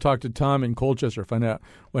 Let's talk to Tom in Colchester, find out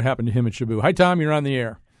what happened to him at Shaboo. Hi, Tom. You're on the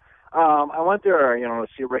air. I went there, to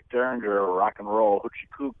see Rick Derringer, a rock and roll, hoochie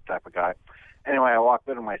kook type of guy. Anyway, I walked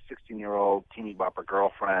in with my 16-year-old teeny bopper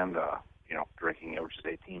girlfriend, drinking, I was just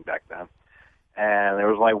 18 back then. And there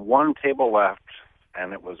was like one table left,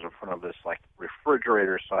 and it was in front of this like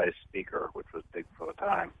refrigerator-sized speaker, which was big for the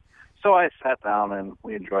time. So I sat down and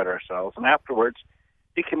we enjoyed ourselves. And afterwards,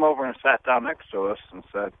 he came over and sat down next to us and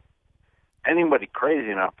said, anybody crazy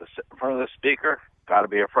enough to sit in front of this speaker, got to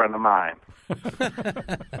be a friend of mine.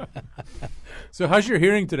 So how's your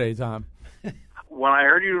hearing today, Tom? When I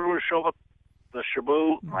heard you were show up the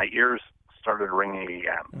Shaboo, my ears started ringing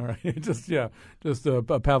again. All right. Just a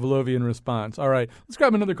Pavlovian response. All right. Let's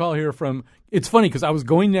grab another call here from, it's funny because I was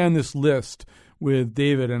going down this list with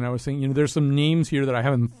David, and I was saying, there's some names here that I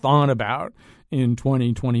haven't thought about in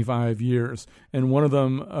 20, 25 years. And one of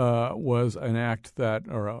them was an act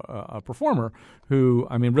or a performer who,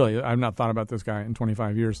 I mean, really, I've not thought about this guy in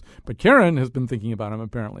 25 years. But Karen has been thinking about him,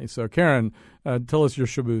 apparently. So, Karen, tell us your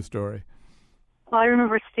Shaboo story. Well, I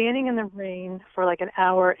remember standing in the rain for like an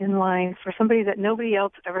hour in line for somebody that nobody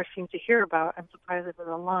else ever seemed to hear about. I'm surprised it was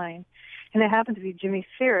a line. And it happened to be Jimmy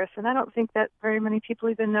Spears. And I don't think that very many people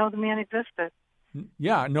even know the man existed.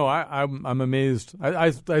 Yeah, no, I'm amazed. I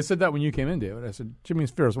said that when you came in, David. I said, Jimmy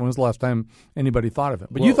Spears, when was the last time anybody thought of him?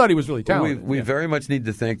 But you thought he was really talented. We very much need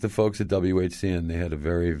to thank the folks at WHCN. They had a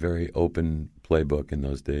very, very open playbook in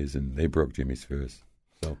those days, and they broke Jimmy Spears.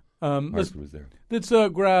 So Hartford was there. Let's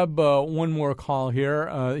grab one more call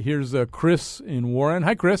here. Here's Chris in Warren.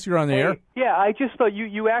 Hi, Chris. You're on the air. Yeah, I just thought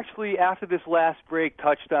you actually, after this last break,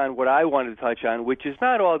 touched on what I wanted to touch on, which is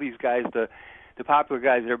not all these guys, the popular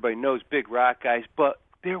guys that everybody knows, big rock guys, but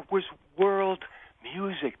there was world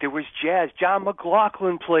music. There was jazz. John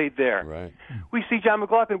McLaughlin played there. Right. We see John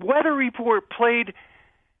McLaughlin. Weather Report played,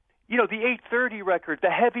 the 830 record, the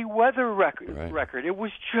Heavy Weather record. Right. It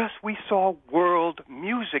was just, we saw world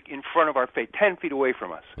music in front of our face, 10 feet away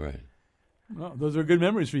from us. Right. Well, those are good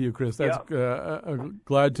memories for you, Chris. That's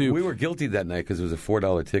glad to. We were guilty that night because it was a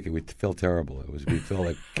 $4 ticket. We felt terrible. We felt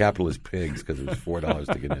like capitalist pigs because it was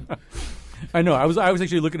 $4 to get in. I know. I was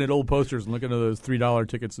actually looking at old posters and looking at those $3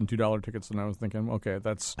 tickets and $2 tickets, and I was thinking, okay,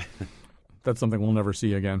 that's something we'll never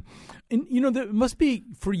see again. And that must be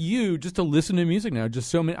for you just to listen to music now. Just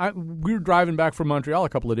so many. We were driving back from Montreal a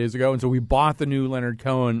couple of days ago, and so we bought the new Leonard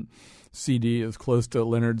Cohen CD as close to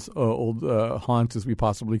Leonard's old haunts as we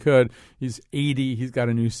possibly could. He's 80. He's got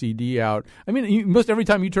a new CD out. I mean, every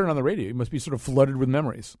time you turn on the radio, you must be sort of flooded with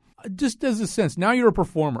memories. Just as a sense, now you're a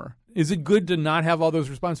performer. Is it good to not have all those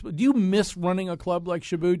responsibilities? Do you miss running a club like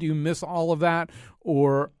Shaboo? Do you miss all of that?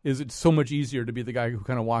 Or is it so much easier to be the guy who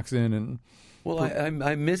kind of walks in and... Well, I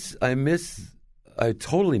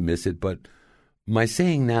totally miss it, but my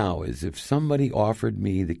saying now is if somebody offered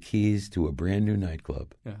me the keys to a brand new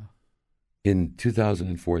nightclub in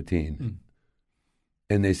 2014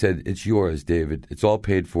 and they said, it's yours, David, it's all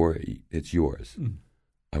paid for, it's yours,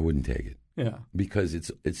 I wouldn't take it. Yeah. Because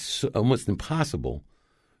it's almost impossible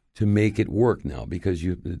to make it work now because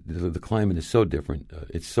the climate is so different.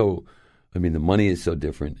 The money is so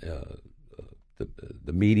different.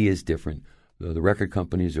 The media is different. The record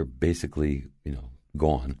companies are basically,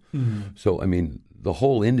 gone. Mm-hmm. So, the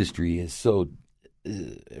whole industry is so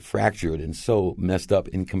fractured and so messed up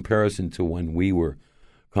in comparison to when we were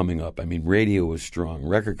coming up. Radio was strong.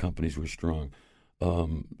 Record companies were strong.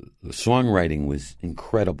 The songwriting was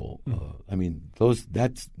incredible.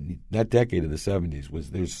 That decade of the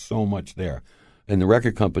 70s there's so much there. And the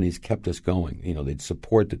record companies kept us going. They'd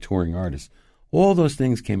support the touring artists. All those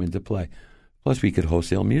things came into play. Plus, we could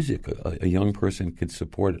wholesale music. A young person could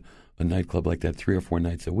support a nightclub like that 3 or 4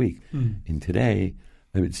 nights a week. And today,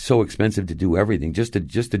 it's so expensive to do everything. Just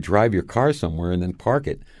to drive your car somewhere and then park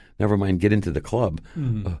it, never mind get into the club.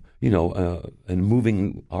 And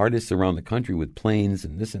moving artists around the country with planes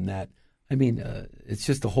and this and that. It's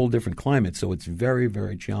just a whole different climate, so it's very,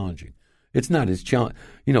 very challenging. It's not as challenging.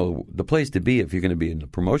 The place to be if you're going to be in the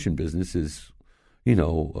promotion business is,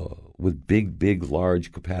 with big,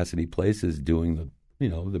 large capacity places doing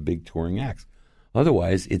the big touring acts.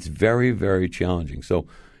 Otherwise, it's very, very challenging. So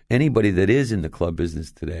anybody that is in the club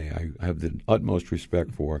business today, I have the utmost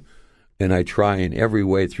respect for. And I try in every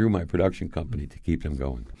way through my production company to keep them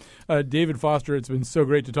going. David Foster, it's been so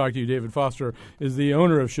great to talk to you. David Foster is the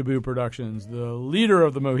owner of Shaboo Productions, the leader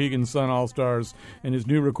of the Mohegan Sun All-Stars, and his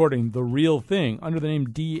new recording, The Real Thing, under the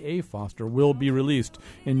name D.A. Foster, will be released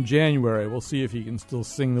in January. We'll see if he can still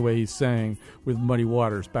sing the way he sang with Muddy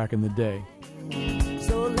Waters back in the day.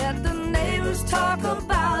 So let the neighbors talk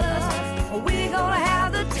about us. We're going to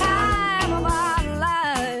have the time of our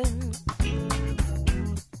lives.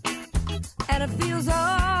 And it feels all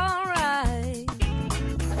right.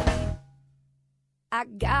 I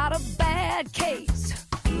got a bad case.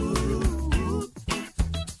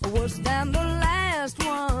 Worse than the last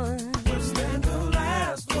one. Worse than the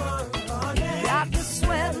last one. Oh, yeah. Got the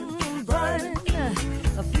sweat and burning.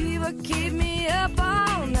 A fever keep me up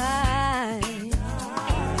all night.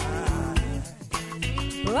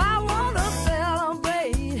 I want to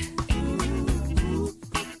celebrate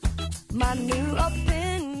my new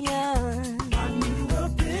opinion.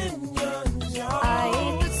 I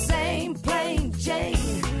ain't the same plain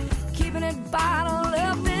Jane, keeping it bottled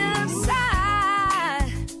up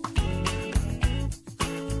inside.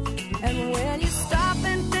 And when you stop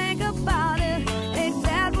and think about it, ain't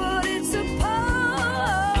that what it's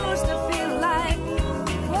supposed to feel like?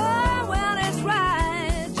 Oh, well, it's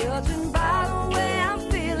right, judging by the way I'm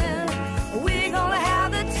feeling, we're gonna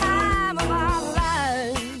have the time of our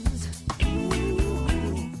lives.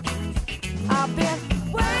 I've been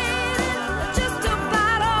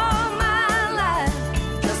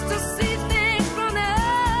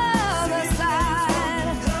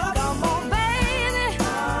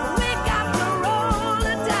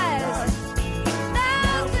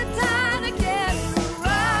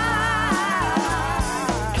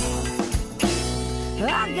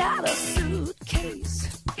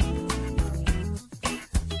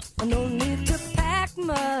no need to pack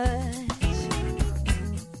much.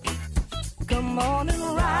 Come on and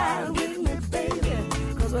ride with me, baby,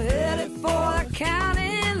 'cause we're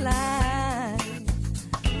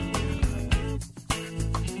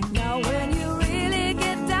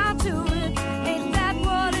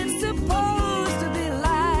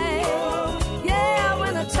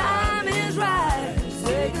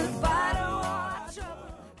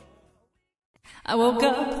I woke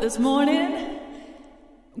up this morning,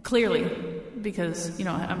 clearly, because,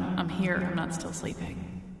 I'm here. I'm not still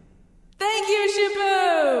sleeping. Thank you,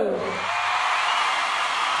 Shaboo!